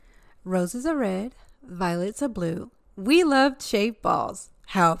Roses are red, violets are blue. We love shaved balls.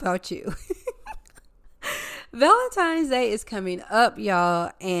 How about you? Valentine's Day is coming up,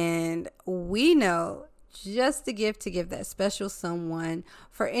 y'all, and we know just the gift to give that special someone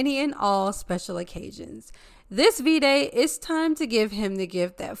for any and all special occasions. This V-Day, it's time to give him the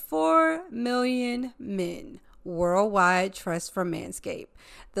gift that 4 million men worldwide trust from Manscaped,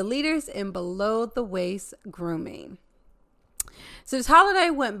 the leaders in below the waist grooming. So this holiday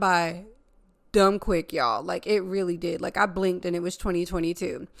went by dumb quick, y'all. Like, it really did. Like, I blinked and it was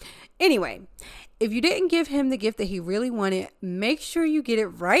 2022. Anyway, if you didn't give him the gift that he really wanted, make sure you get it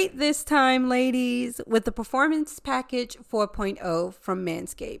right this time, ladies, with the Performance Package 4.0 from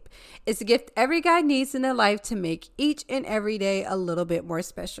Manscaped. It's a gift every guy needs in their life to make each and every day a little bit more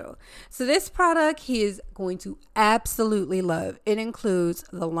special. So this product he is going to absolutely love. It includes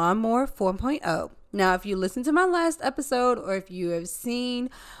the Lawnmower 4.0. Now, if you listen to my last episode or if you have seen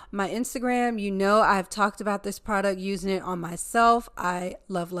my Instagram, you know I've talked about this product, using it on myself. I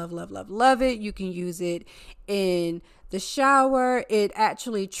love, love, love, love, love it. You can use it in the shower. It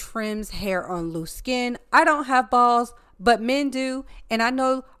actually trims hair on loose skin. I don't have balls, but men do, and I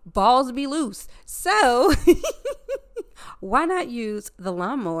know balls be loose. So why not use the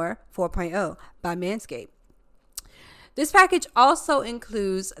Lawnmower 4.0 by Manscaped? This package also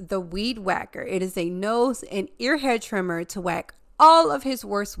includes the Weed Whacker. It is a nose and ear hair trimmer to whack all of his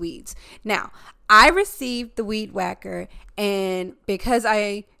worst weeds. Now, I received the Weed Whacker, and because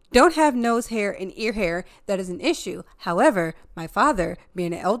I don't have nose hair and ear hair, that is an issue. However, my father,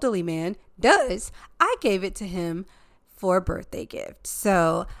 being an elderly man, does. I gave it to him for a birthday gift.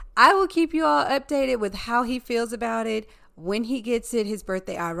 So I will keep you all updated with how he feels about it when he gets it. His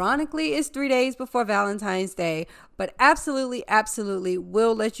birthday, ironically, is 3 days before Valentine's Day, but absolutely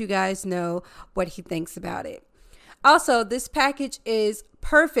will let you guys know what he thinks about it. Also, this package is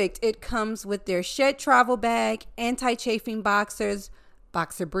perfect. It comes with their Shed Travel Bag, anti-chafing boxers,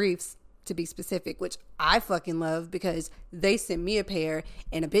 boxer briefs to be specific, which I fucking love because they sent me a pair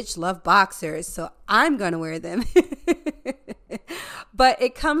and a bitch love boxers, so I'm gonna wear them. But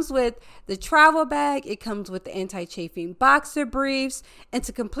it comes with the travel bag, it comes with the anti-chafing boxer briefs, and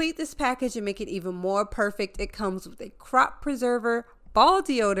to complete this package and make it even more perfect, it comes with a crop preserver ball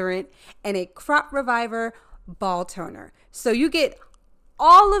deodorant and a crop reviver ball toner. So you get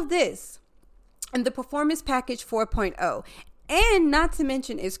all of this in the Performance Package 4.0. And not to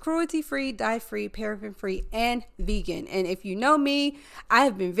mention, it's cruelty-free, dye-free, paraben-free, and vegan. And if you know me, I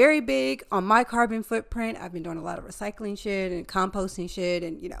have been very big on my carbon footprint. I've been doing a lot of recycling shit and composting shit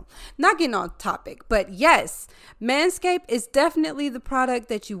and, not getting on topic. But yes, Manscaped is definitely the product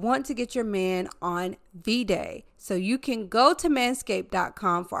that you want to get your man on V-Day. So you can go to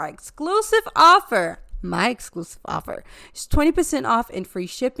manscaped.com for our exclusive offer. My exclusive offer. It's 20% off and free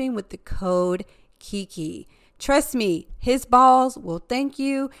shipping with the code KIKI. Trust me, his balls will thank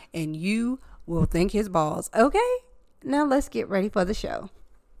you and you will thank his balls. Okay, now let's get ready for the show.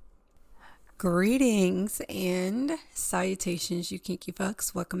 Greetings and salutations, you kinky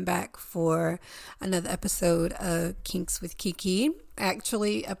fucks. Welcome back for another episode of Kinks with Kiki.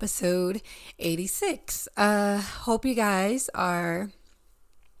 Actually, episode 86. Hope you guys are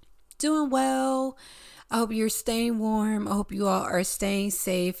doing well. I hope you're staying warm. I hope you all are staying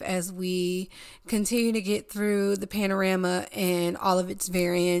safe as we continue to get through the panorama and all of its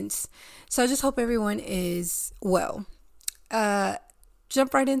variants. So I just hope everyone is well.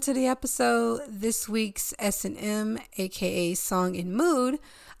 Jump right into the episode. This week's S&M, aka Song and Mood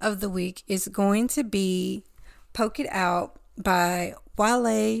of the Week, is going to be Poke It Out by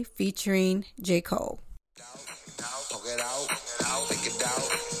Wale featuring J. Cole. Poke it out, take it out,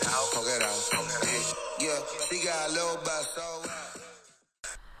 poke it out. Yeah, she got a little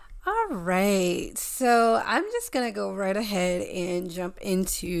all right, so I'm just gonna go right ahead and jump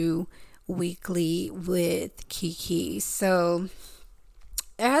into weekly with Kiki. So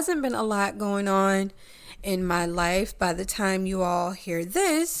there hasn't been a lot going on in my life. By the time you all hear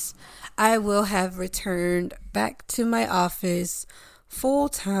this, I will have returned back to my office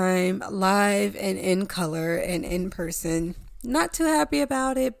full-time, live and in color and in person. Not too happy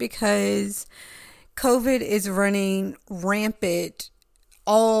about it because COVID is running rampant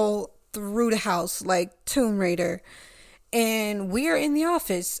all through the house like Tomb Raider. And we are in the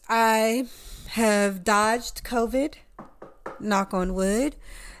office. I have dodged COVID, knock on wood,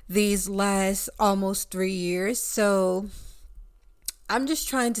 these last almost 3 years. So I'm just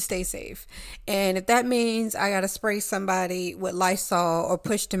trying to stay safe. And if that means I got to spray somebody with Lysol or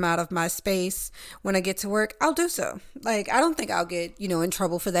push them out of my space when I get to work, I'll do so. Like, I don't think I'll get, in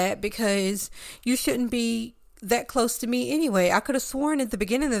trouble for that because you shouldn't be that close to me anyway. I could have sworn at the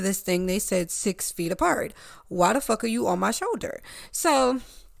beginning of this thing they said 6 feet apart. Why the fuck are you on my shoulder? So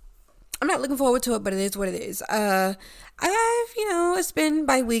I'm not looking forward to it, but it is what it is. It's been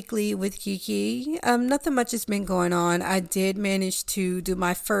bi-weekly with Kiki. Nothing much has been going on. I did manage to do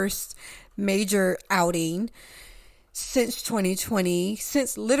my first major outing since 2020.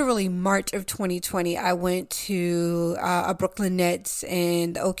 Since literally March of 2020, I went to a Brooklyn Nets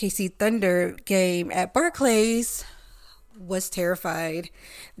and OKC Thunder game at Barclays. Was terrified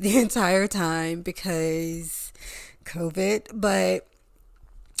the entire time because COVID, but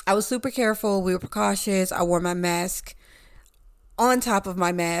I was super careful. We were precautious. I wore my mask on top of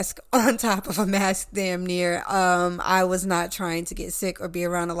my mask, on top of a mask damn near. I was not trying to get sick or be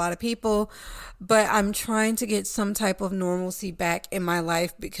around a lot of people, but I'm trying to get some type of normalcy back in my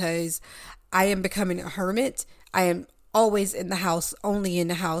life because I am becoming a hermit. I am always in the house, only in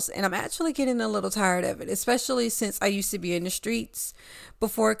the house, and I'm actually getting a little tired of it, especially since I used to be in the streets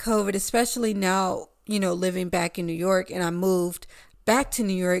before COVID, especially now, living back in New York, and I moved back to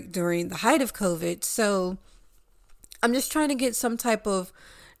New York during the height of COVID. So I'm just trying to get some type of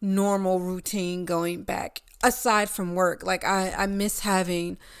normal routine going back aside from work. Like I miss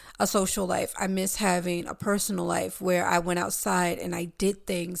having a social life. I miss having a personal life where I went outside and I did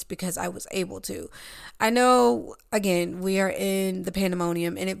things because I was able to. I know, again, we are in the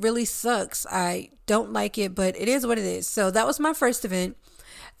pandemonium and it really sucks. I don't like it, but it is what it is. So that was my first event.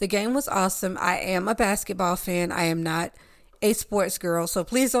 The game was awesome. I am a basketball fan. I am not a sports girl, so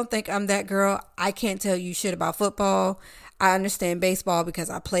please don't think I'm that girl. I can't tell you shit about football. I understand baseball because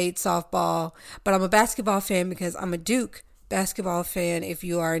I played softball, but I'm a basketball fan because I'm a Duke basketball fan. If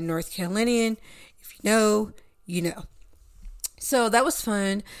you are a North Carolinian, if you know, you know. So that was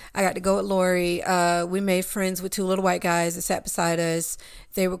fun. I got to go with Lori. We made friends with 2 little white guys that sat beside us.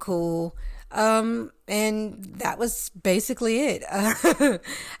 They were cool. And that was basically it. I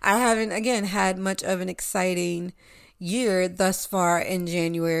haven't, again, had much of an exciting year thus far in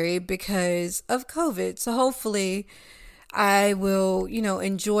January because of COVID. So hopefully I will,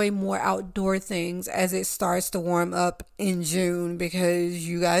 enjoy more outdoor things as it starts to warm up in June, because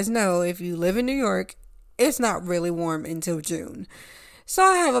you guys know if you live in New York, it's not really warm until June. So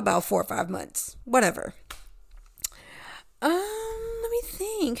I have about 4 or 5 months, whatever. Let me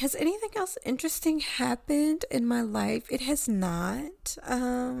think. Has anything else interesting happened in my life? It has not.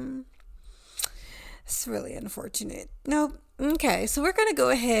 It's really unfortunate. Nope. Okay, so we're going to go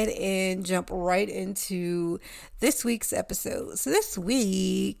ahead and jump right into this week's episode. So this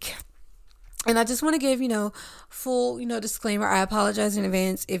week, and I just want to give, full, disclaimer. I apologize in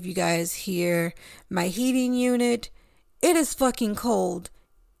advance if you guys hear my heating unit. It is fucking cold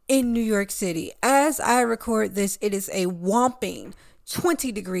in New York City. As I record this, it is a whopping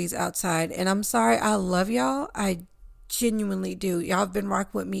 20 degrees outside. And I'm sorry, I love y'all. I genuinely do. Y'all have been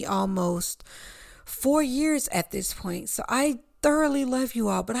rocking with me almost 4 years at this point. So I thoroughly love you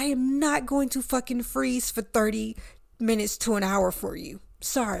all, but I am not going to fucking freeze for 30 minutes to an hour for you.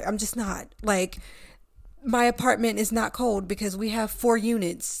 Sorry, I'm just not. Like, my apartment is not cold because we have 4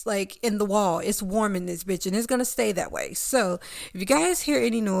 units like in the wall. It's warm in this bitch and it's going to stay that way. So if you guys hear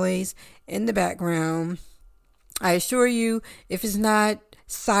any noise in the background, I assure you, if it's not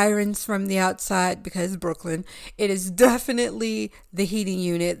sirens from the outside because Brooklyn, it is definitely the heating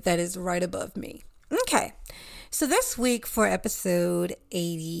unit that is right above me. Okay, so this week for episode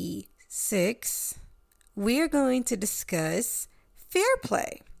 86, we are going to discuss fair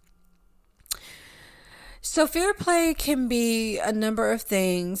play. So fair play can be a number of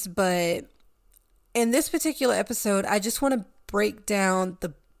things, but in this particular episode, I just want to break down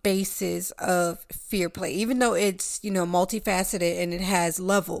the basis of fair play. Even though it's, multifaceted and it has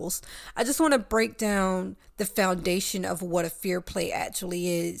levels, I just want to break down the foundation of what a fair play actually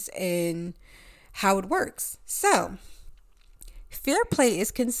is and how it works. So, fair play is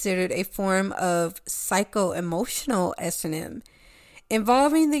considered a form of psycho-emotional S&M,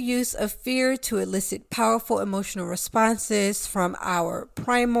 involving the use of fear to elicit powerful emotional responses from our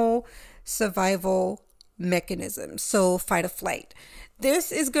primal survival mechanism. So, fight or flight.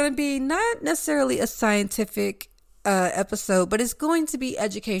 This is going to be not necessarily a scientific episode, but it's going to be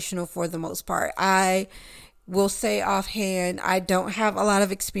educational for the most part. I will say offhand, I don't have a lot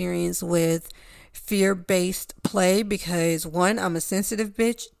of experience with fear-based play because 1, I'm a sensitive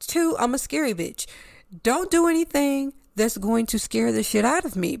bitch. 2, I'm a scary bitch. Don't do anything that's going to scare the shit out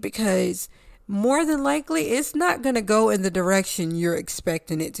of me because more than likely it's not going to go in the direction you're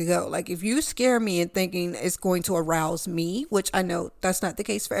expecting it to go. Like if you scare me and thinking it's going to arouse me, which I know that's not the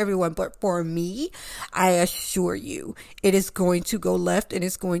case for everyone, but for me, I assure you it is going to go left, and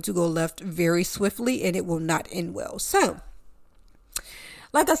it's going to go left very swiftly, and it will not end well. So,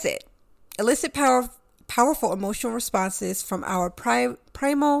 like I said, elicit powerful emotional responses from our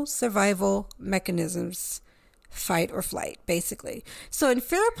primal survival mechanisms. Fight or flight, basically. So in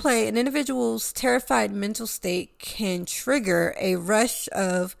fair play, an individual's terrified mental state can trigger a rush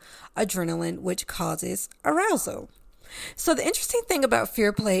of adrenaline, which causes arousal. So the interesting thing about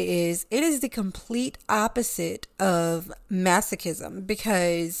fear play is it is the complete opposite of masochism,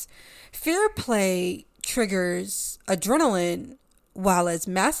 because fear play triggers adrenaline, while as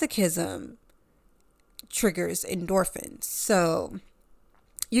masochism triggers endorphins. So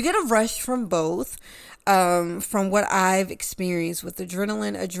you get a rush from both. From what I've experienced with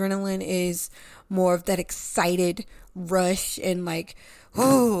adrenaline is more of that excited rush and like,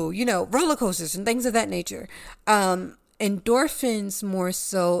 oh, roller coasters and things of that nature. Endorphins more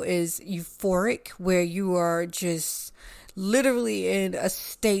so is euphoric, where you are just literally in a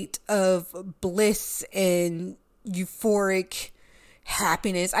state of bliss and euphoric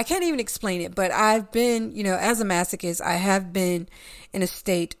happiness. I can't even explain it, but I've been, as a masochist, I have been in a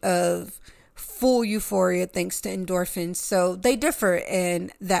state of full euphoria thanks to endorphins. So they differ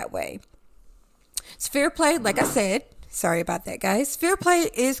in that way. It's fair play, like I said. Sorry about that, guys. Fair play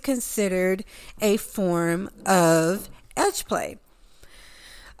is considered a form of edge play.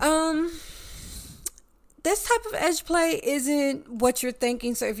 This type of edge play isn't what you're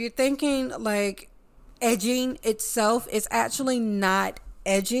thinking. So if you're thinking like edging itself, it's actually not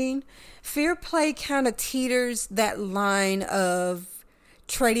edging. Fair play kind of teeters that line of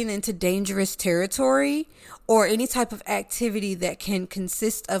trading into dangerous territory, or any type of activity that can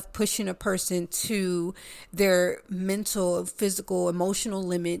consist of pushing a person to their mental, physical, emotional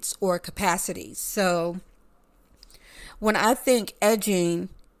limits or capacities. So when I think edging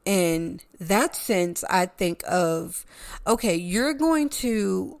in that sense, I think of, okay, you're going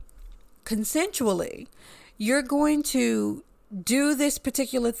to consensually, you're going to do this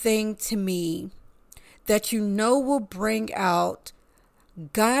particular thing to me that will bring out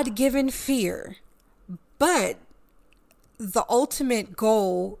God-given fear, but the ultimate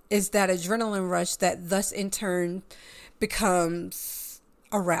goal is that adrenaline rush that thus in turn becomes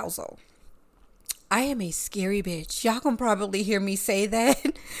arousal. I am a scary bitch. Y'all can probably hear me say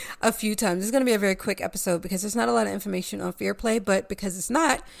that a few times. This is going to be a very quick episode because there's not a lot of information on fear play, but because it's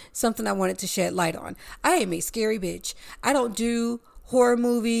not something I wanted to shed light on. I am a scary bitch. I don't do horror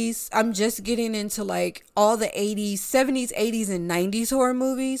movies. I'm just getting into like all the 80s, 70s, 80s, and 90s horror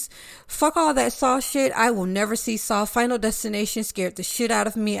movies. Fuck all that Saw shit. I will never see Saw. Final Destination scared the shit out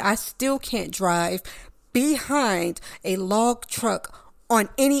of me. I still can't drive behind a log truck on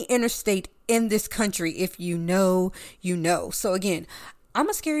any interstate in this country. If you know, you know. So again, I'm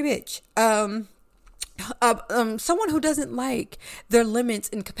a scary bitch. Someone who doesn't like their limits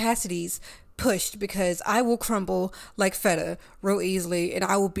and capacities pushed, because I will crumble like feta real easily, and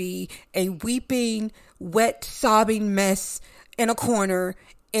I will be a weeping, wet, sobbing mess in a corner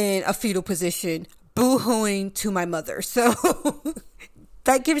in a fetal position, boo-hooing to my mother. So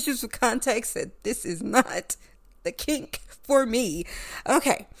that gives you some context that this is not the kink for me.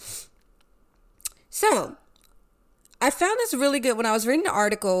 Okay. So I found this really good when I was reading the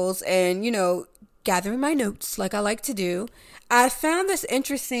articles and, gathering my notes like I like to do. I found this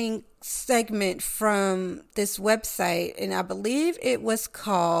interesting segment from this website, and I believe it was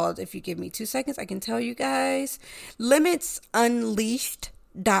called, if you give me 2 seconds, I can tell you guys,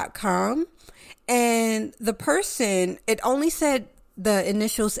 limitsunleashed.com. And the person, it only said the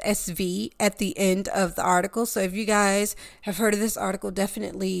initials SV at the end of the article. So if you guys have heard of this article,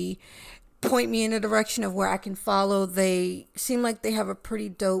 definitely point me in the direction of where I can follow. They seem like they have a pretty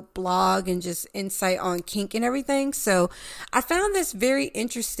dope blog and just insight on kink and everything. So I found this very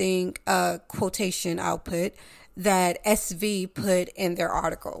interesting quotation output that SV put in their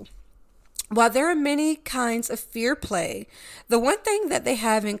article. While there are many kinds of fear play, the one thing that they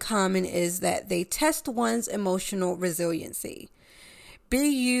have in common is that they test one's emotional resiliency. Be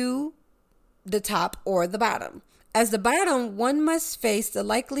you the top or the bottom. As the bottom, one must face the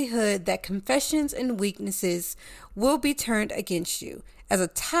likelihood that confessions and weaknesses will be turned against you. As a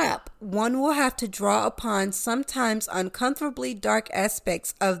top, one will have to draw upon sometimes uncomfortably dark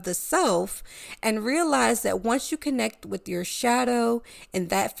aspects of the self and realize that once you connect with your shadow in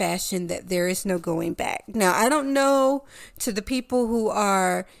that fashion, that there is no going back. Now, I don't know, to the people who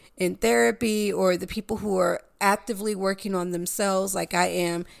are in therapy or the people who are actively working on themselves like I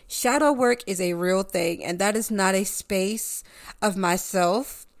am, shadow work is a real thing, and that is not a space of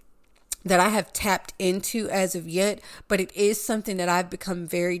myself that I have tapped into as of yet, but it is something that I've become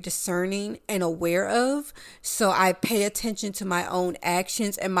very discerning and aware of. So I pay attention to my own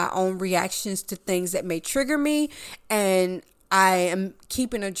actions and my own reactions to things that may trigger me, and I am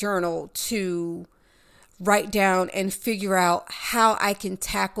keeping a journal to write down and figure out how I can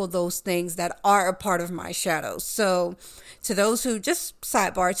tackle those things that are a part of my shadow. So to those who, just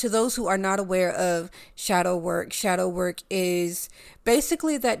sidebar, to those who are not aware of shadow work is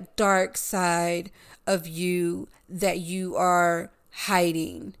basically that dark side of you that you are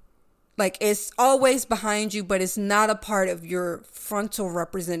hiding. Like, it's always behind you, but it's not a part of your frontal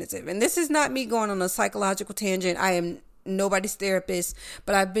representative. And this is not me going on a psychological tangent. I am nobody's therapist,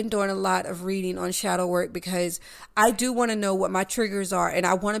 but I've been doing a lot of reading on shadow work because I do want to know what my triggers are, and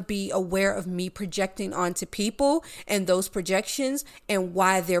I want to be aware of me projecting onto people and those projections and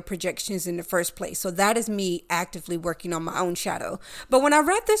why they're projections in the first place. So that is me actively working on my own shadow. But when I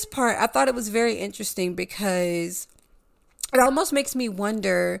read this part, I thought it was very interesting because it almost makes me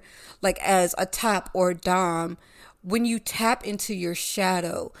wonder, like, as a top or dom, when you tap into your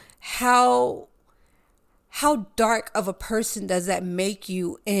shadow, how dark of a person does that make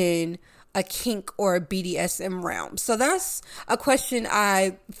you in a kink or a BDSM realm? So that's a question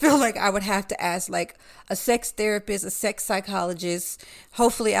I feel like I would have to ask, like, a sex therapist, a sex psychologist.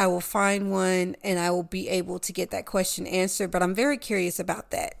 Hopefully I will find one and I will be able to get that question answered, but I'm very curious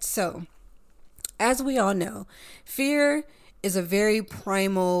about that. So, as we all know, fear is a very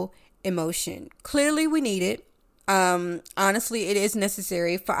primal emotion. Clearly we need it. Honestly, it is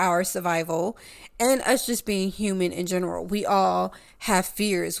necessary for our survival and us just being human in general. We all have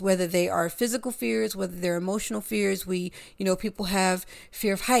fears, whether they are physical fears, whether they're emotional fears. People have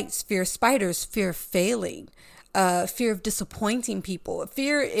fear of heights, fear of spiders, fear of failing, fear of disappointing people.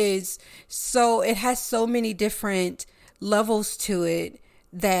 Fear it has so many different levels to it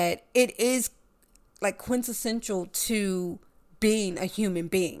that it is like quintessential to being a human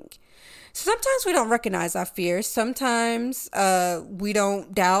being. Sometimes we don't recognize our fears. Sometimes we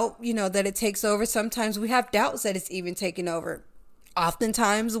don't doubt, that it takes over. Sometimes we have doubts that it's even taken over.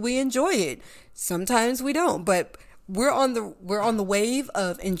 Oftentimes we enjoy it. Sometimes we don't. But we're on the wave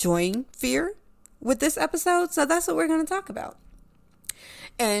of enjoying fear with this episode. So that's what we're going to talk about.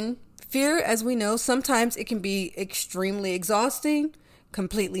 And fear, as we know, sometimes it can be extremely exhausting,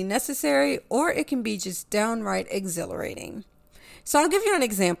 completely necessary, or it can be just downright exhilarating. So I'll give you an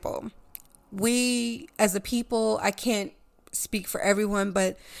example. We, as a people, I can't speak for everyone,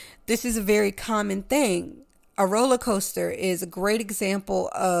 but this is a very common thing. A roller coaster is a great example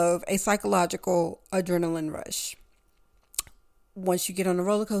of a psychological adrenaline rush. Once you get on a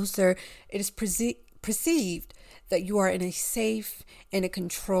roller coaster, it is perceived that you are in a safe and a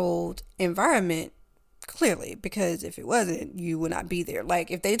controlled environment. Clearly, because if it wasn't, you would not be there. Like,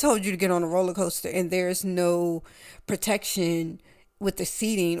 if they told you to get on a roller coaster and there's no protection with the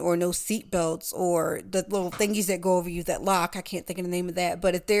seating or no seat belts or the little thingies that go over you that lock, I can't think of the name of that,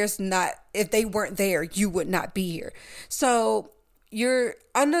 but if they weren't there, you would not be here. So you're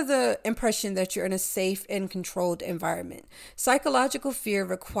under the impression that you're in a safe and controlled environment. Psychological fear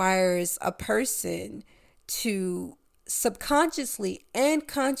requires a person to subconsciously and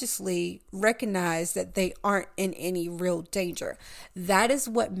consciously recognize that they aren't in any real danger. That is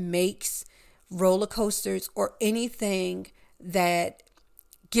what makes roller coasters or anything that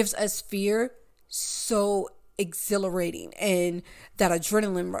gives us fear so exhilarating and that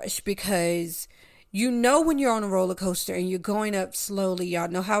adrenaline rush, because when you're on a roller coaster and you're going up slowly, y'all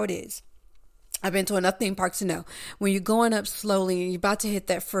know how it is. I've been to enough theme parks to know when you're going up slowly and you're about to hit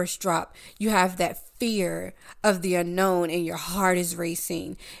that first drop, you have that fear of the unknown and your heart is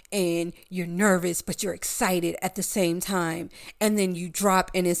racing and you're nervous, but you're excited at the same time. And then you drop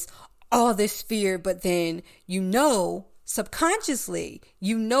and it's all this fear, but then subconsciously,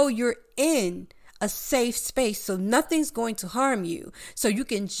 you're in a safe space, so nothing's going to harm you. So you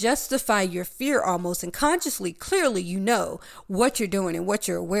can justify your fear almost, and consciously, clearly, you know what you're doing and what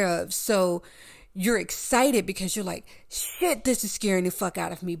you're aware of. So you're excited because you're like, shit, this is scaring the fuck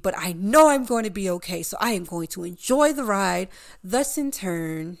out of me, but I know I'm going to be okay. So I am going to enjoy the ride. Thus in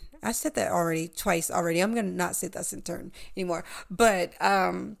turn, I said that twice already. I'm going to not say thus in turn anymore. But,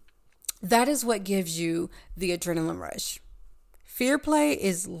 That is what gives you the adrenaline rush. Fear play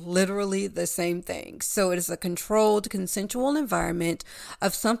is literally the same thing. So it is a controlled, consensual environment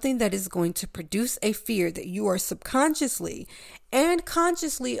of something that is going to produce a fear that you are subconsciously and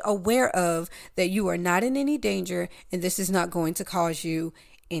consciously aware of, that you are not in any danger and this is not going to cause you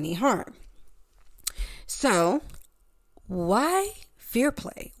any harm. So why fear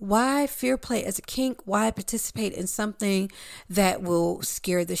play? Why fear play as a kink? Why participate in something that will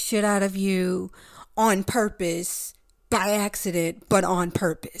scare the shit out of you on purpose, by accident, but on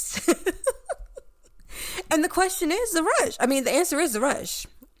purpose? And the question is the rush. I mean, the answer is the rush.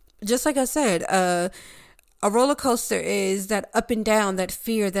 Just like I said, a roller coaster is that up and down, that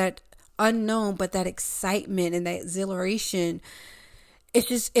fear, that unknown, but that excitement and that exhilaration.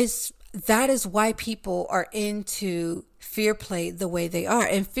 That is why people are into fear play the way they are.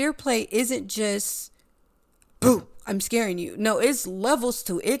 And fear play isn't just, boom, I'm scaring you. No, it's levels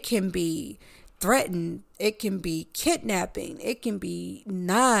to it. It can be threatened. It can be kidnapping. It can be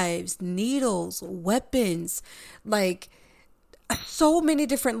knives, needles, weapons, like so many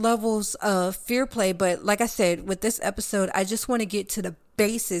different levels of fear play. But like I said, with this episode, I just want to get to the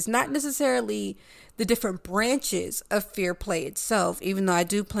basis, not necessarily the different branches of fear play itself, even though I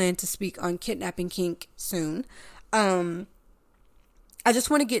do plan to speak on kidnapping kink soon. I just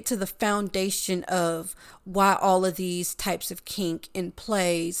want to get to the foundation of why all of these types of kink and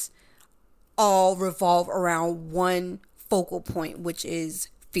plays all revolve around one focal point, which is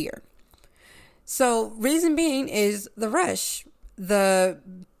fear. So reason being is the rush.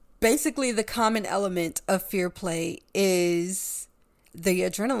 Basically the common element of fear play is the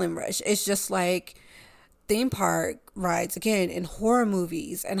adrenaline rush. It's just like theme park rides, again, in horror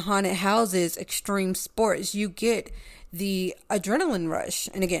movies and haunted houses, extreme sports, you get the adrenaline rush.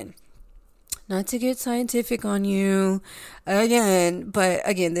 And again, not to get scientific on you but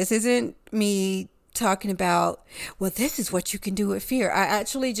this isn't me talking about, well, this is what you can do with fear. I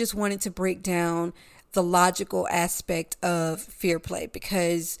actually just wanted to break down the logical aspect of fear play,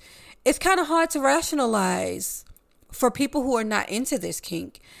 because it's kind of hard to rationalize for people who are not into this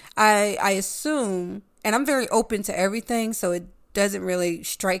kink. I assume, and I'm very open to everything, so it doesn't really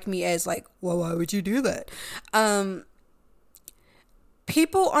strike me as like, well, why would you do that?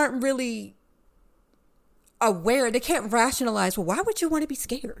 People aren't really aware. They can't rationalize, well, why would you want to be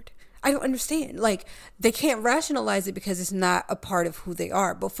scared? I don't understand. Like, they can't rationalize it because it's not a part of who they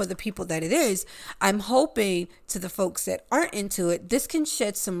are. But for the people that it is, I'm hoping to the folks that aren't into it, this can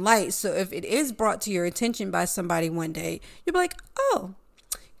shed some light. So if it is brought to your attention by somebody one day, you'll be like, oh,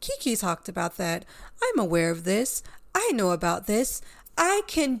 Kiki talked about that. I'm aware of this. I know about this. I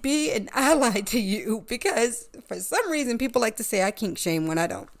can be an ally to you, because for some reason people like to say I kink shame when I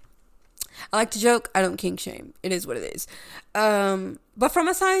don't. I like to joke, I don't kink shame. It is what it is. But from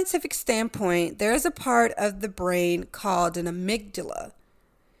a scientific standpoint, there is a part of the brain called an amygdala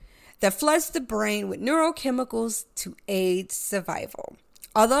that floods the brain with neurochemicals to aid survival.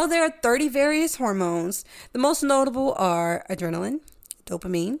 Although there are 30 various hormones, the most notable are adrenaline,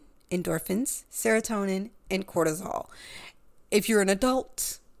 dopamine, endorphins, serotonin, and cortisol. If you're an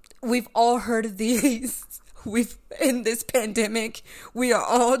adult, we've all heard of these. In this pandemic, we are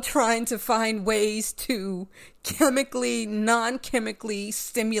all trying to find ways to chemically, non-chemically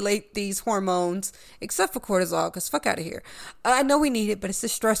stimulate these hormones, except for cortisol, because fuck out of here. I know we need it, but it's a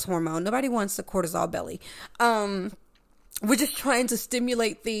stress hormone. Nobody wants the cortisol belly. We're just trying to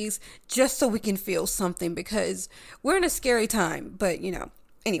stimulate these just so we can feel something, because we're in a scary time. But,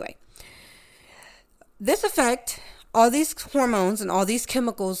 anyway. This effect, all these hormones and all these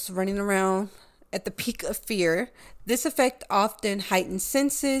chemicals running around at the peak of fear, this effect often heightens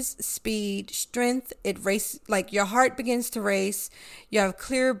senses, speed, strength. Like your heart begins to race, you have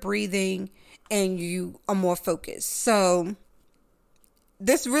clearer breathing, and you are more focused. So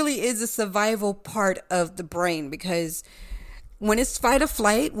this really is a survival part of the brain, because when it's fight or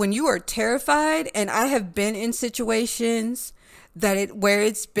flight, when you are terrified, and I have been in situations where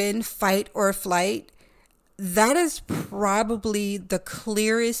it's been fight or flight, that is probably the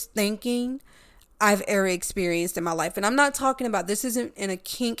clearest thinking I've ever experienced in my life. And I'm not talking about, this isn't in a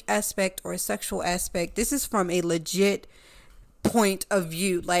kink aspect or a sexual aspect. This is from a legit point of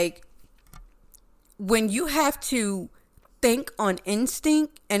view. Like, when you have to think on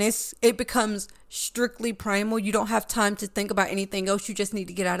instinct and it becomes strictly primal, you don't have time to think about anything else. You just need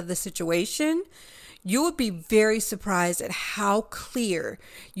to get out of the situation. You would be very surprised at how clear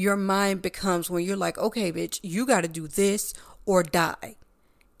your mind becomes when you're like, okay, bitch, you got to do this or die.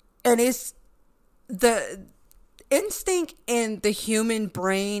 And it's the instinct in the human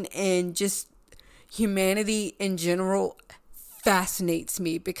brain and just humanity in general fascinates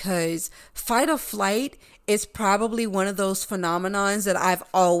me because fight or flight is probably one of those phenomenons that I've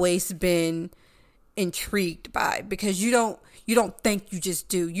always been intrigued by, because you don't think, you just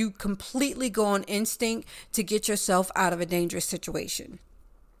do. You completely go on instinct to get yourself out of a dangerous situation.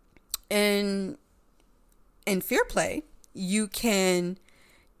 And in fear play, you can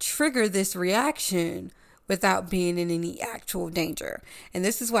trigger this reaction without being in any actual danger. And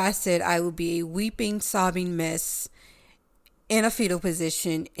this is why I said I would be a weeping, sobbing mess in a fetal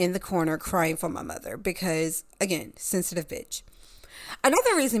position in the corner crying for my mother, because, again, sensitive bitch.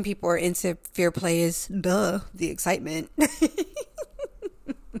 Another reason people are into fear play is, the excitement.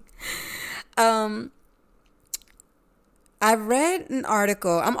 I read an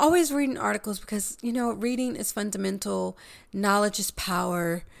article. I'm always reading articles because, reading is fundamental. Knowledge is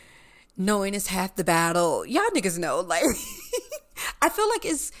power. Knowing is half the battle. Y'all niggas know. Like, I feel like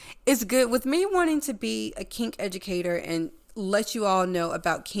it's good with me wanting to be a kink educator and let you all know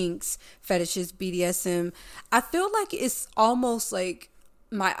about kinks, fetishes, BDSM. I feel like it's almost like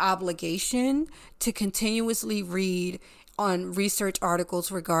my obligation to continuously read on research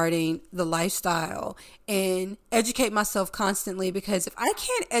articles regarding the lifestyle and educate myself constantly, because if I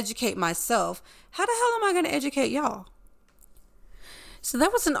can't educate myself, how the hell am I going to educate y'all? So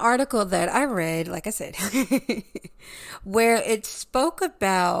that was an article that I read, like I said, where it spoke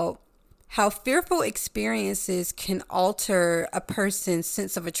about how fearful experiences can alter a person's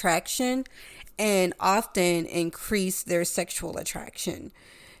sense of attraction and often increase their sexual attraction.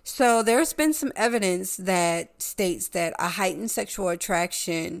 So there's been some evidence that states that a heightened sexual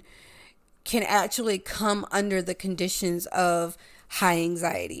attraction can actually come under the conditions of high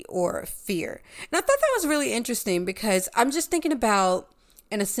anxiety or fear. And I thought that was really interesting, because I'm just thinking about,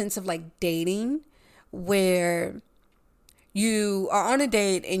 in a sense of like dating, where you are on a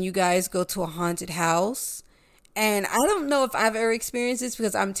date and you guys go to a haunted house. And I don't know if I've ever experienced this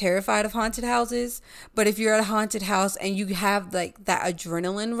because I'm terrified of haunted houses. But if you're at a haunted house and you have like that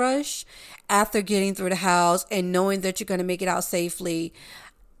adrenaline rush after getting through the house and knowing that you're going to make it out safely,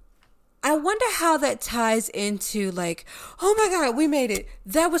 I wonder how that ties into like, oh my God, we made it.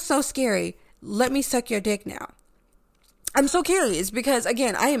 That was so scary. Let me suck your dick now. I'm so curious because,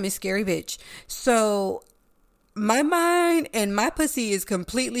 again, I am a scary bitch. So my mind and my pussy is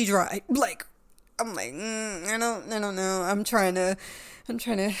completely dry. Like, I'm like, I don't know. I'm trying to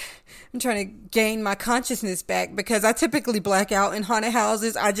gain my consciousness back, because I typically black out in haunted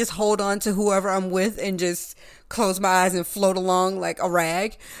houses. I just hold on to whoever I'm with and just close my eyes and float along like a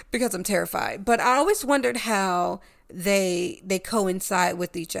rag, because I'm terrified. But I always wondered how they coincide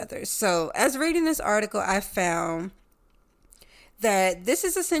with each other. So as reading this article, I found that this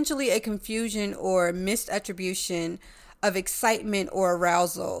is essentially a confusion or misattribution of excitement or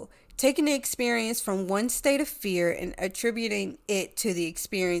arousal, taking the experience from one state of fear and attributing it to the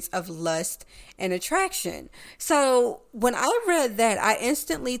experience of lust and attraction. So when I read that, I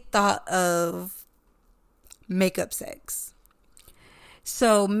instantly thought of makeup sex.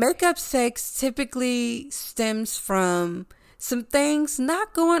 So makeup sex typically stems from some things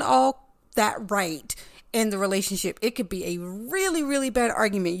not going all that right in the relationship. It could be a really, really bad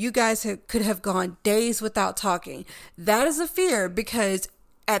argument. You guys could have gone days without talking. That is a fear, because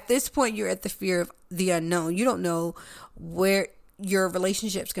at this point, you're at the fear of the unknown. You don't know where your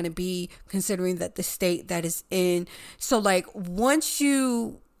relationship's going to be, considering that the state that is in. So like, once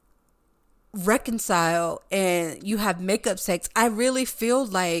you reconcile and you have makeup sex, I really feel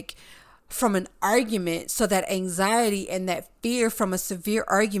like from an argument, so that anxiety and that fear from a severe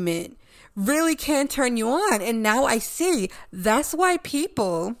argument really can turn you on. And now I see that's why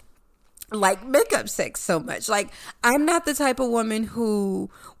people like makeup sex so much. Like, I'm not the type of woman who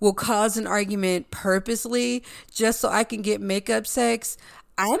will cause an argument purposely just so I can get makeup sex.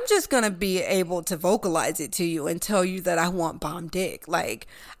 I'm just going to be able to vocalize it to you and tell you that I want bomb dick. Like,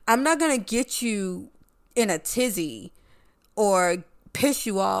 I'm not going to get you in a tizzy or piss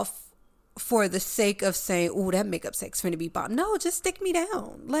you off for the sake of saying, oh, that makeup sex finna be bomb. No, just stick me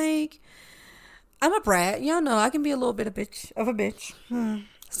down. Like, I'm a brat. Y'all know I can be a little bit of a bitch.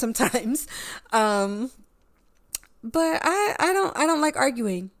 Sometimes. But I don't like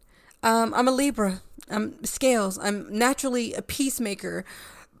arguing. I'm a Libra. I'm scales. I'm naturally a peacemaker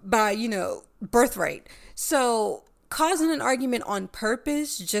by, birthright. So causing an argument on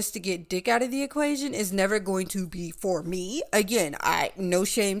purpose just to get dick out of the equation is never going to be for me. Again, no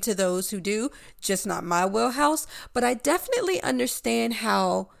shame to those who do, just not my wheelhouse. But I definitely understand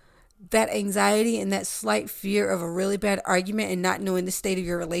how that anxiety and that slight fear of a really bad argument and not knowing the state of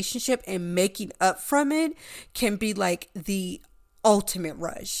your relationship and making up from it can be like the ultimate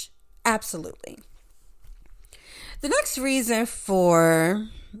rush. Absolutely. The next reason for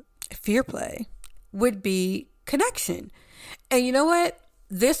fear play would be connection. And you know what?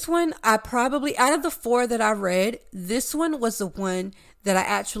 This one, I probably, out of the 4 that I read, this one was the one that I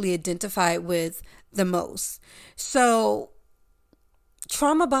actually identified with the most. So,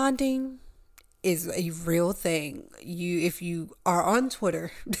 trauma bonding is a real thing. If you are on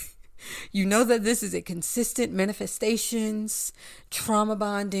Twitter, you know that this is a consistent manifestations, trauma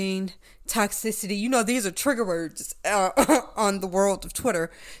bonding, toxicity. You know, these are trigger words on the world of Twitter.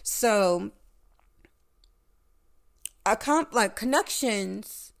 So, like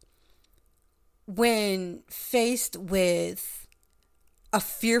connections, when faced with a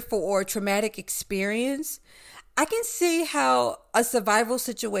fearful or traumatic experience, I can see how a survival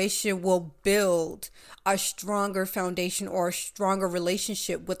situation will build a stronger foundation or a stronger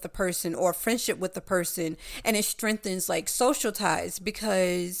relationship with the person or friendship with the person, and it strengthens like social ties,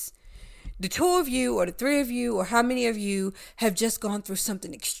 because the 2 of you or the 3 of you or how many of you have just gone through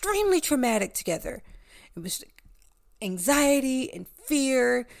something extremely traumatic together. It was anxiety and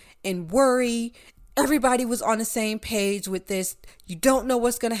fear and worry. Everybody was on the same page with this. You don't know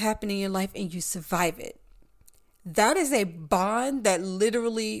what's going to happen in your life and you survive it. That is a bond that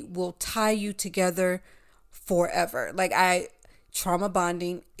literally will tie you together forever. Trauma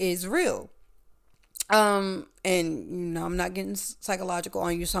bonding is real. And I'm not getting psychological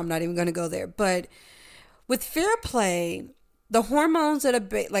on you, so I'm not even going to go there. But with fear play, the hormones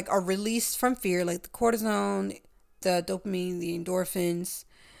that are released from fear, like the cortisone, the dopamine, the endorphins,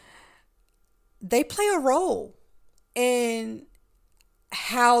 they play a role in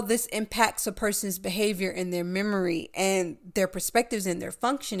how this impacts a person's behavior and their memory and their perspectives and their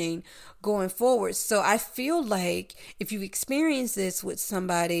functioning going forward. So I feel like if you experience this with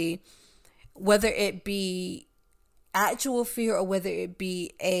somebody, whether it be actual fear or whether it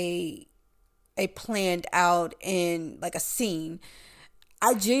be a planned out in like a scene,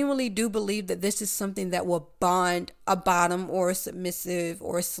 I genuinely do believe that this is something that will bond a bottom or a submissive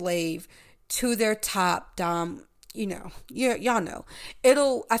or a slave to their top dom. Y'all know.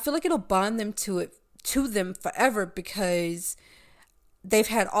 I feel like it'll bond them to them forever, because they've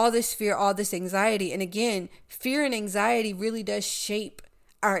had all this fear, all this anxiety. And again, fear and anxiety really does shape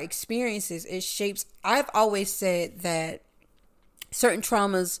our experiences. I've always said that certain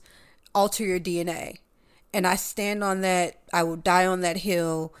traumas alter your DNA. And I stand on that. I will die on that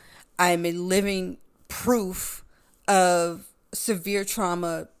hill. I am a living proof of severe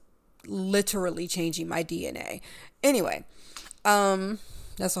trauma literally changing my DNA. Anyway,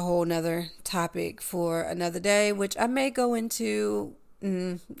 that's a whole nother topic for another day, which I may go into,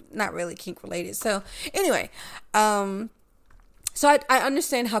 not really kink related. So anyway, so I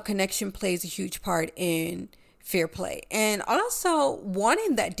understand how connection plays a huge part in fear play, and also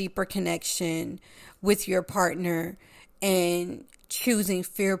wanting that deeper connection with your partner and choosing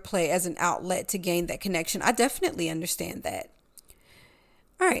fear play as an outlet to gain that connection. I definitely understand that.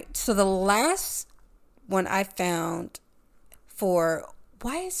 All right, so the last one I found for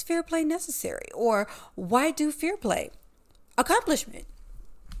why is fear play necessary, or why do fear play? Accomplishment.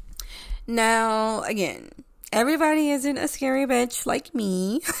 Now, again, everybody isn't a scary bitch like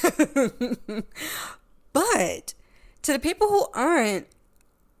me, but to the people who aren't,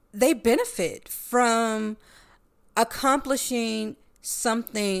 they benefit from accomplishing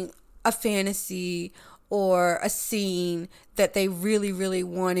something, a fantasy or a scene that they really, really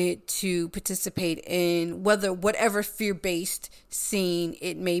wanted to participate in, whatever fear-based scene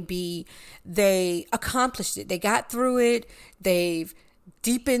it may be. They accomplished it. They got through it. They've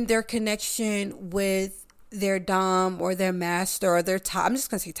deepened their connection with their dom or their master or their top. I'm just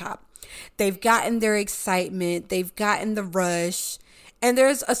going to say top. They've gotten their excitement. They've gotten the rush. And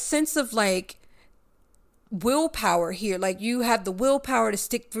there's a sense of like willpower here. Like you have the willpower to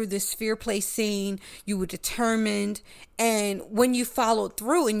stick through this fear play scene. You were determined. And when you followed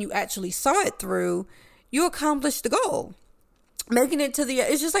through and you actually saw it through, you accomplished the goal.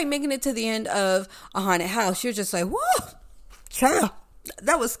 It's just like making it to the end of a haunted house. You're just like, whoa, child,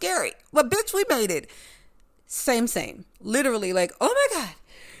 that was scary. But bitch, we made it. Same. Literally like, oh my God.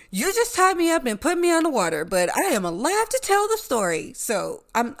 You just tied me up and put me on the water, but I am alive to tell the story. So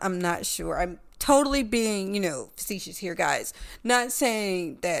I'm not sure. I'm totally being, facetious here, guys. Not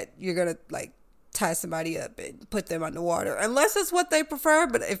saying that you're going to like tie somebody up and put them on the water, unless it's what they prefer.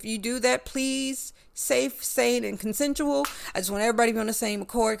 But if you do that, please, safe, sane, and consensual. I just want everybody to be on the same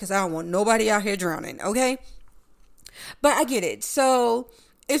accord, because I don't want nobody out here drowning, okay? But I get it. So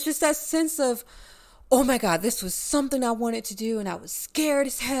it's just that sense of, oh my God, this was something I wanted to do, and I was scared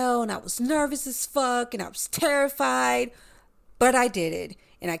as hell, and I was nervous as fuck, and I was terrified, but I did it.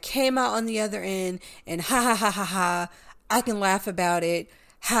 and I came out on the other end, and ha ha ha ha ha, I can laugh about it.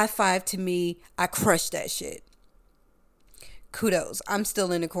 High five to me. I crushed that shit. Kudos. I'm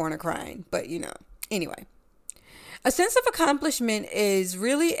still in the corner crying, but anyway. A sense of accomplishment is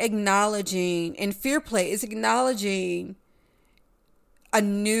really acknowledging, and fear play is acknowledging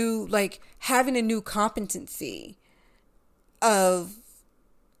having a new competency or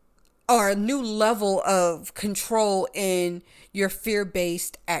a new level of control in your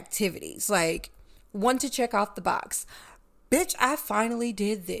fear-based activities. Like, one to check off the box. Bitch, I finally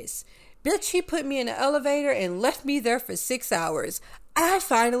did this. Bitch, he put me in the elevator and left me there for 6 hours. I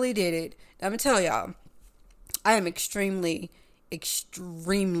finally did it. I'm going to tell y'all, I am extremely,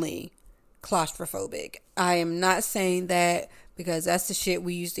 extremely claustrophobic. I am not saying that because that's the shit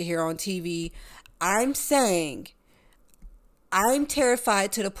we used to hear on TV. I'm saying I'm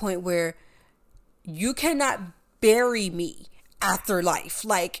terrified to the point where you cannot bury me after life.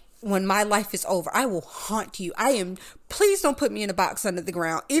 Like, when my life is over, I will haunt you. Please don't put me in a box under the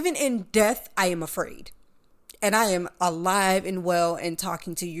ground. Even in death, I am afraid. And I am alive and well and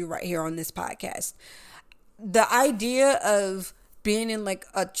talking to you right here on this podcast. The idea of being in like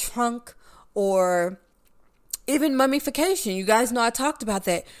a trunk or even mummification, you guys know I talked about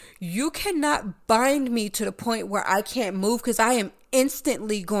that. You cannot bind me to the point where I can't move, because I am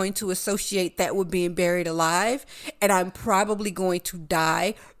instantly going to associate that with being buried alive, and I'm probably going to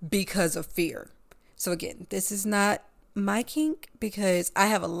die because of fear. So again, this is not my kink, because I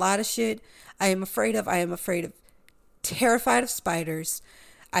have a lot of shit I am afraid of. Terrified of spiders.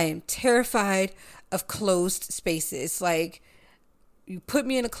 I am terrified of closed spaces. Like, you put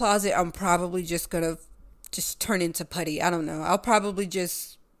me in a closet, I'm probably just gonna turn into putty. I don't know. I'll probably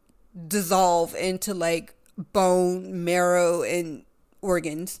just dissolve into like bone, marrow, and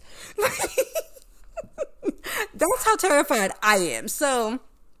organs. That's how terrified I am. So,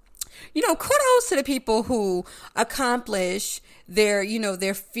 kudos to the people who accomplish their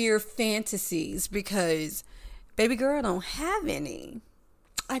fear fantasies, because baby girl, I don't have any.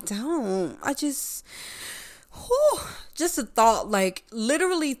 I don't. Just a thought, like,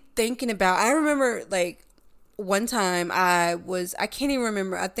 literally thinking about, I remember like one time I can't even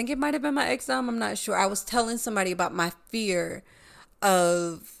remember. I think it might have been my exam. I'm not sure. I was telling somebody about my fear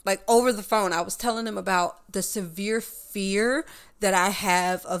of, like, over the phone. I was telling them about the severe fear that I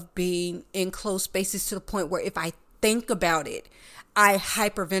have of being in closed spaces, to the point where if I think about it, I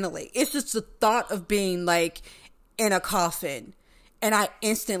hyperventilate. It's just the thought of being like in a coffin, and I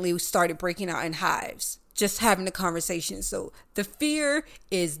instantly started breaking out in hives just having the conversation. So the fear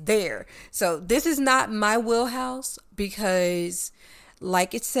is there. So this is not my wheelhouse, because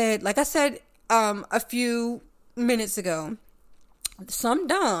like I said a few minutes ago, some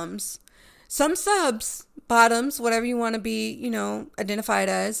doms, some subs, bottoms, whatever you want to be, identified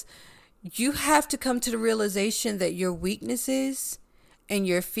as, you have to come to the realization that your weaknesses and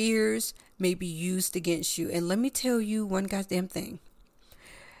your fears may be used against you. And let me tell you one goddamn thing.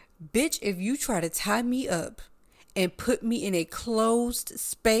 Bitch, if you try to tie me up and put me in a closed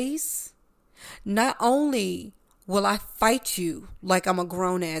space, not only will I fight you like I'm a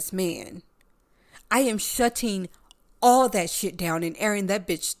grown-ass man, I am shutting all that shit down and airing that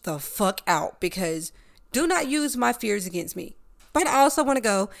bitch the fuck out, because do not use my fears against me. But I also want to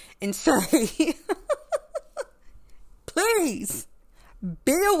go and say, please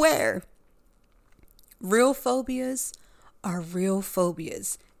be aware. Real phobias are real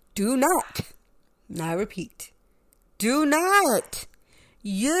phobias. Do not, I repeat, do not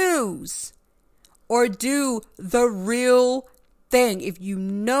use or do the real thing. If you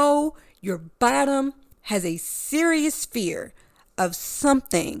know your bottom has a serious fear of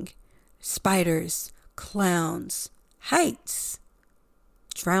something, spiders, clowns, heights,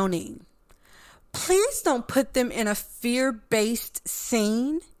 drowning, please don't put them in a fear-based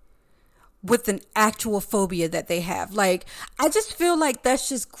scene with an actual phobia that they have. Like, I just feel like that's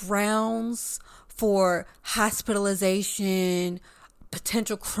just grounds for hospitalization,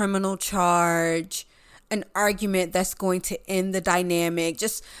 potential criminal charge, an argument that's going to end the dynamic.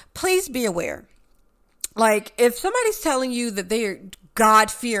 Just please be aware. Like, if somebody's telling you that they are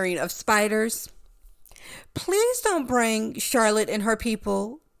God-fearing of spiders, please don't bring Charlotte and her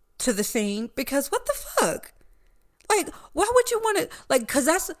people to the scene, because what the fuck? Like, why would you want to, like,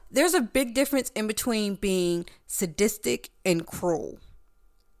 because there's a big difference in between being sadistic and cruel.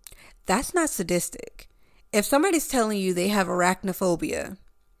 That's not sadistic. If somebody's telling you they have arachnophobia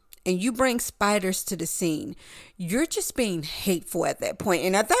and you bring spiders to the scene, you're just being hateful at that point.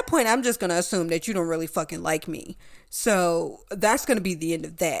 And at that point, I'm just going to assume that you don't really fucking like me. So that's going to be the end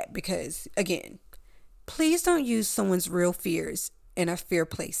of that, because, again, please don't use someone's real fears in a fear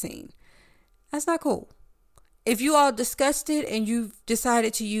play scene. That's not cool. If you all discussed it and you've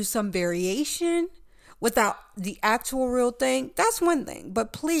decided to use some variation without the actual real thing, that's one thing.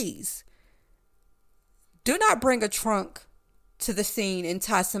 But please, do not bring a trunk to the scene and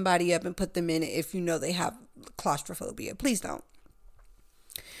tie somebody up and put them in it if you know they have claustrophobia. Please don't.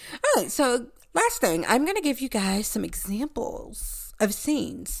 All right, so last thing, I'm going to give you guys some examples of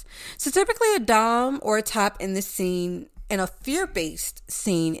scenes. So typically a dom or a top in the scene in a fear-based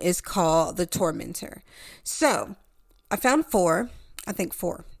scene is called the tormentor. So I found four. I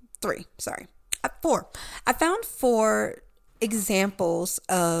found four examples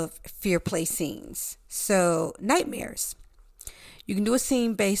of fear play scenes. So nightmares. You can do a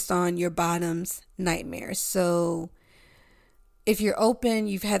scene based on your bottom's nightmares. So if you're open,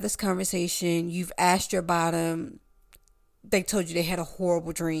 you've had this conversation, you've asked your bottom, they told you they had a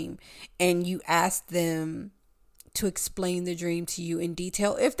horrible dream, and you asked them to explain the dream to you in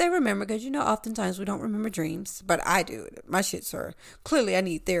detail if they remember, because oftentimes we don't remember dreams, but I do. My shits are clearly, I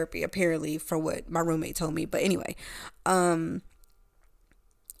need therapy apparently for what my roommate told me. But anyway,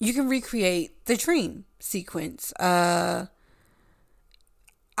 you can recreate the dream sequence.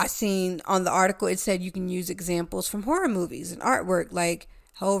 I seen on the article, it said you can use examples from horror movies and artwork like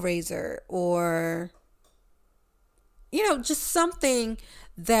Hellraiser, or just something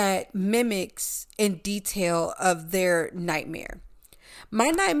that mimics in detail of their nightmare. My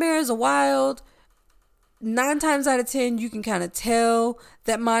nightmares are wild. 9 times out of 10, you can kind of tell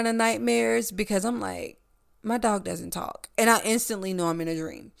that mine are nightmares because I'm like, my dog doesn't talk, and I instantly know I'm in a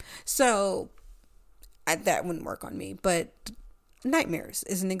dream. So that wouldn't work on me. But nightmares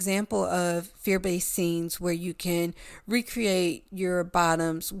is an example of fear-based scenes where you can recreate your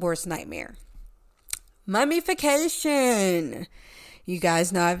bottom's worst nightmare. Mummification. You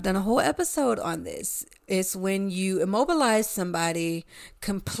guys know I've done a whole episode on this. It's when you immobilize somebody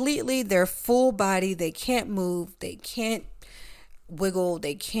completely, their full body, they can't move, they can't wiggle,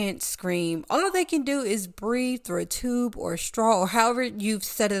 they can't scream. All they can do is breathe through a tube or a straw, or however you've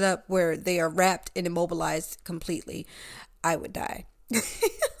set it up where they are wrapped and immobilized completely. I would die.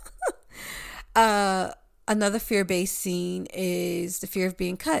 Another fear-based scene is the fear of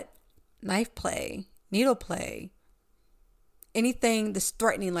being cut, knife play, needle play, anything that's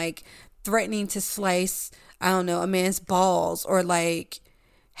threatening, like threatening to slice, a man's balls, or like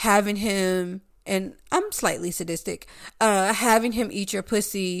having him, and I'm slightly sadistic, having him eat your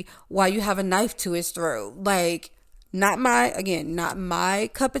pussy while you have a knife to his throat. Like, not my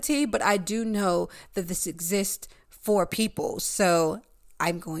cup of tea, but I do know that this exists for people, so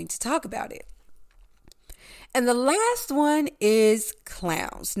I'm going to talk about it. And the last one is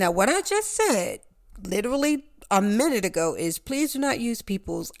clowns. Now, what I just said literally a minute ago is please do not use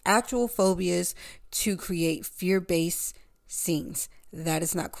people's actual phobias to create fear-based scenes. That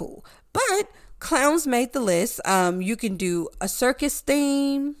is not cool. But clowns made the list. You can do a circus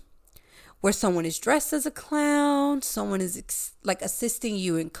theme where someone is dressed as a clown, someone is assisting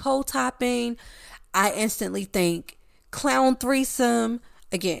you in co-topping. I instantly think clown threesome.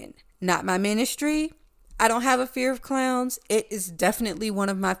 Again, not my ministry. I don't have a fear of clowns. It is definitely one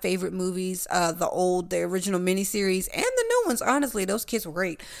of my favorite movies. The original miniseries, and the new ones. Honestly, those kids were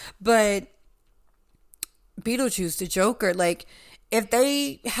great. But Beetlejuice, the Joker, if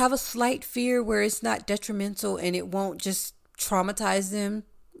they have a slight fear where it's not detrimental and it won't just traumatize them,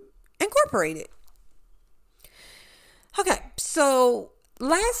 incorporate it. Okay, so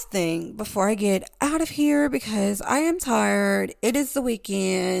last thing before I get out of here, because I am tired. It is the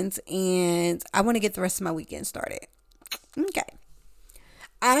weekend and I want to get the rest of my weekend started. Okay.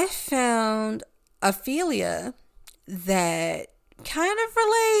 I found a philia that kind of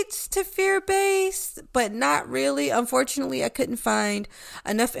relates to fear-based, but not really. Unfortunately, I couldn't find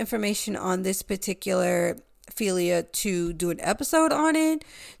enough information on this particular philia to do an episode on it.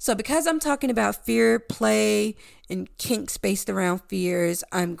 So because I'm talking about fear play and kinks based around fears,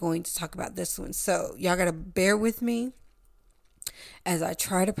 I'm going to talk about this one. So y'all gotta bear with me as I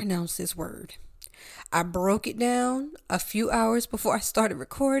try to pronounce this word. I broke it down a few hours before I started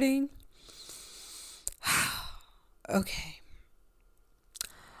recording. Okay.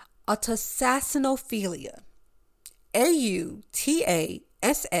 Autosassinophilia.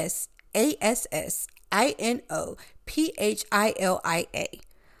 AUTASSASSINOPHILIA.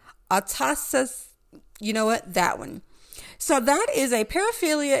 Autosas. You know what? That one. So that is a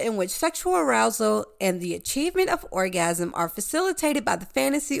paraphilia in which sexual arousal and the achievement of orgasm are facilitated by the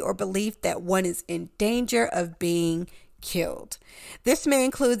fantasy or belief that one is in danger of being killed. This may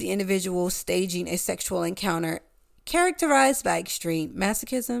include the individual staging a sexual encounter characterized by extreme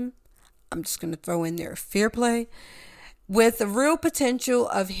masochism. I'm just going to throw in there fear play, with the real potential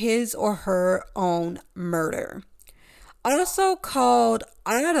of his or her own murder, also called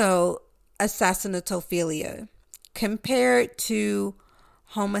autoassassinatophilia, compared to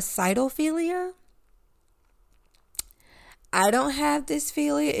homicidophilia. I don't have this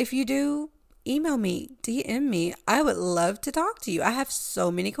philia. If you do, email me, DM me. I would love to talk to you. I have so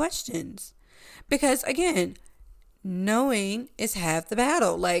many questions. Because again, knowing is half the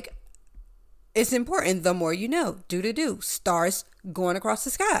battle. Like, it's important. The more you know. Do. Stars going across the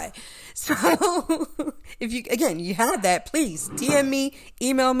sky. So if you have that, please DM me,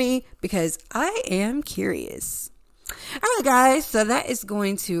 email me, because I am curious. All right, guys. So that is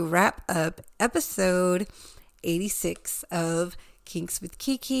going to wrap up episode 86 of Kinks with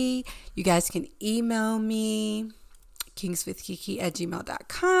Kiki. You guys can email me,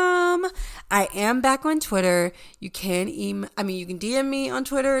 kinkswithkiki@gmail.com. I am back on Twitter. You can you can DM me on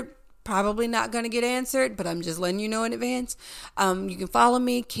Twitter. Probably not going to get answered, but I'm just letting you know in advance. You can follow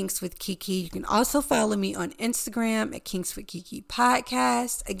me, Kinks with Kiki. You can also follow me on Instagram at Kinks with Kiki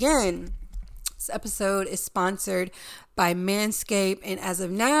Podcast. Again, this episode is sponsored by Manscaped, and as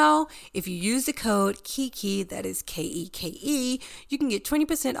of now, if you use the code KIKI, that is KEKE, you can get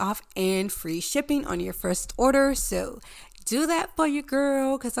 20% off and free shipping on your first order. So do that for your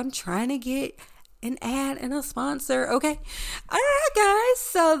girl, because I'm trying to get an ad and a sponsor. Okay. All right, guys.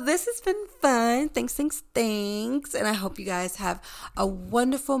 So this has been fun. Thanks. And I hope you guys have a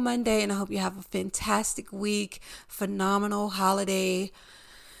wonderful Monday, and I hope you have a fantastic week, phenomenal holiday,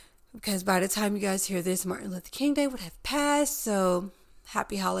 because by the time you guys hear this, Martin Luther King Day would have passed. So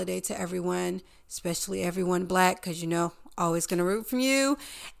happy holiday to everyone, especially everyone Black, because always gonna root for you.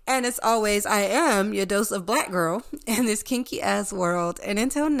 And as always, I am your dose of Black girl in this kinky ass world. And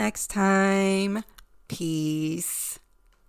until next time, peace.